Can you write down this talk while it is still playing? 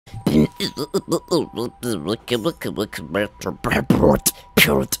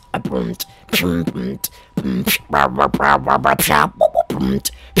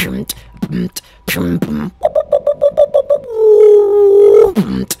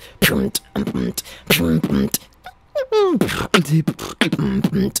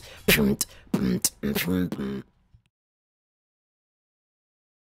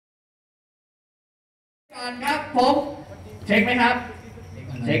ก่อนครับผมเช็คไหมครับ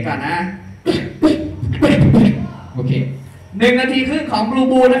เช็คก่อนนะโอเค1 นาทีครึ่งของบลู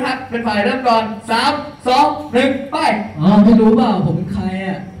บูนะครับเป็นฝ่ายเริ่มก่อน3 2 1ไปอ๋อไม่รู้เปล่าผมเป็นใคร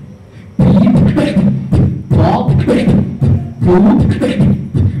อ่ะผีบอกผู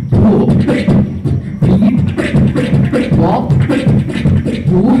ผีบอก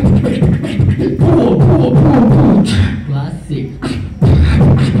ผูคลาสสิก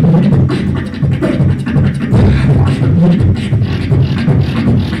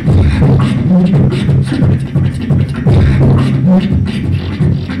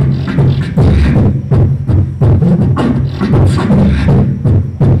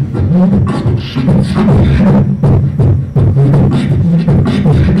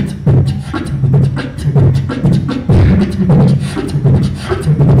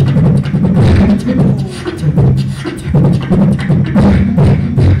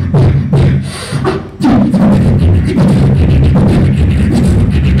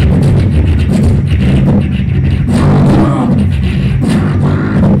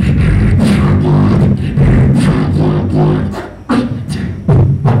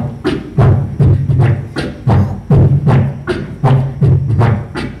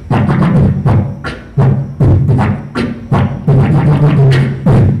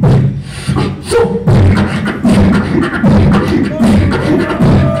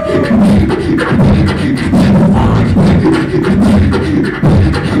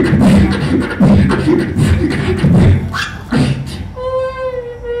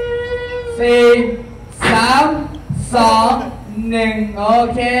โอ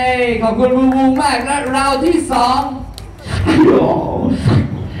เคขอบคุณบูบูมากและเราที่2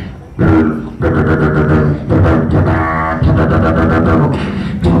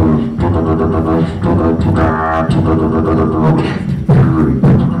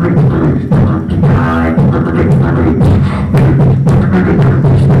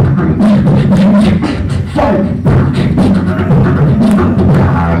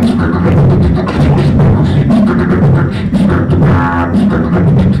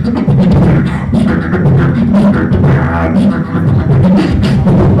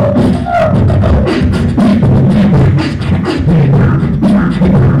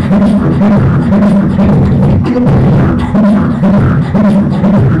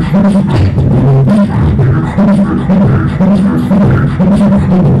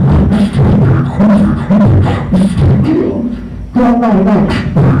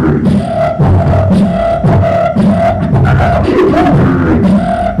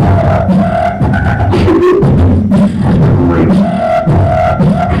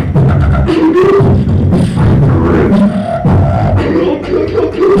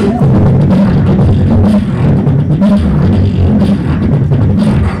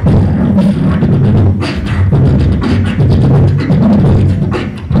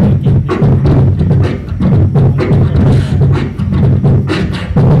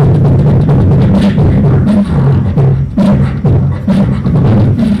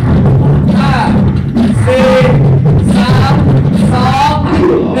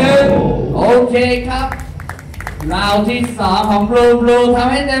ราวที่2ของบลูท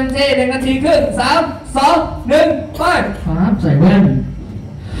ำให้เต็มที่1 นาทีครึ่ง3 2 1ไปครับใส่แว่น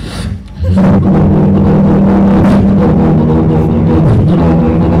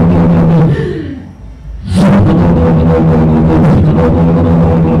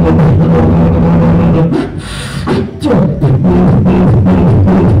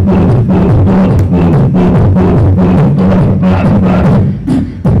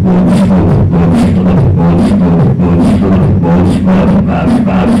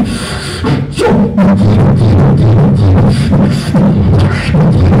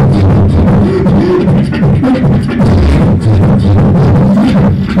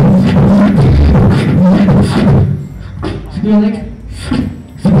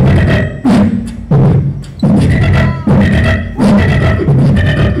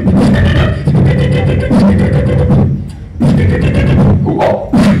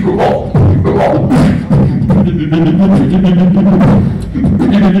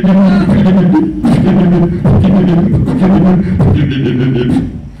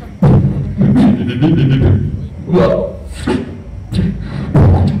Whoa.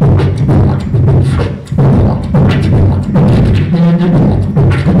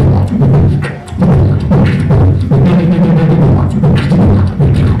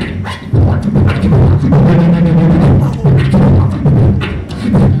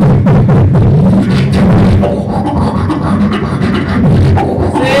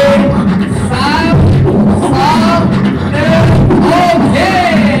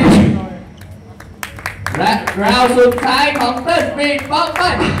 สุดท้ายของเต้นบีทบ็อกซ์ไป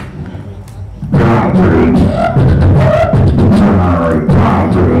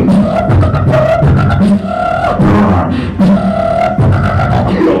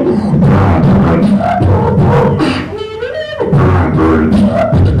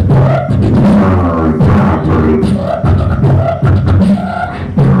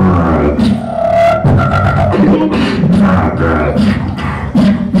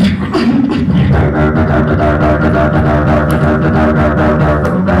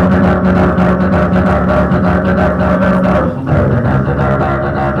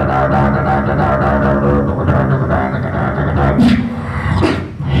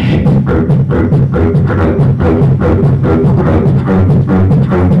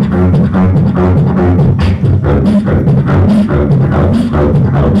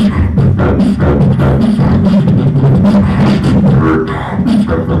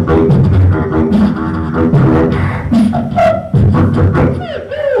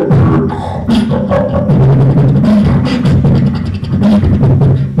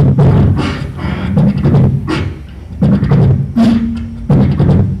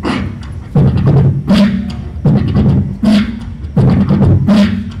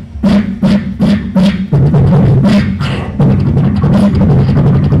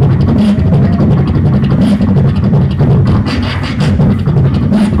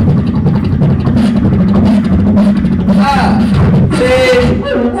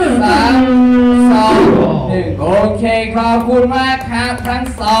ขอบคุณมากครับทั้ง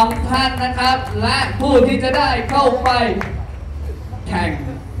สองท่านนะครับและผู้ที่จะได้เข้าไปแข่ง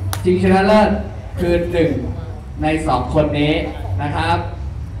ชิงชนะเลิศคือหนึ่งในสองคนนี้นะครับ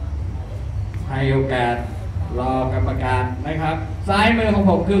ให้โอกาสรอกรรมการนะครับซ้ายมือของ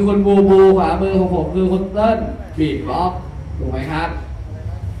ผมคือคุณบูบูขวามือของผมคือคุณเติ้ลบีทบ็อกซ์ถูกไหมครับ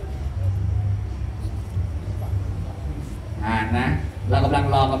นะเรากำลัง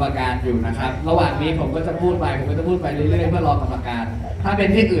รอกรรมการอยู่นะครับระหว่างนี้ผมก็จะพูดไปเรื่อยๆเพื่อรอกรรมการถ้าเป็น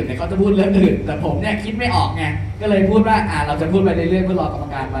ที่อื่นเนี่ยเขาจะพูดเรื่องอื่นแต่ผมเนี่ยคิดไม่ออกไงก็เลยพูดว่าเราจะพูดไปเรื่อยๆเพื่อรอกรรม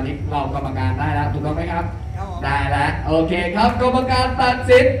การวันนี้เรากรรมการได้แล้วถูกต้องไหมครับได้แล้วโอเคครับกรรมการตัด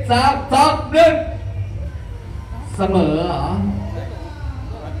สิน3 2 1เสมอเ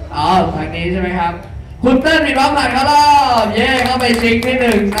หรอทางนี้ใช่ไหมครับคุณเติ้ลมีบ้องผ่านเขาแล้วเย่เข้าไปชิงที่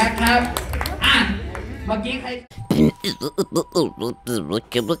1นะครับเมื่อกี้ใคร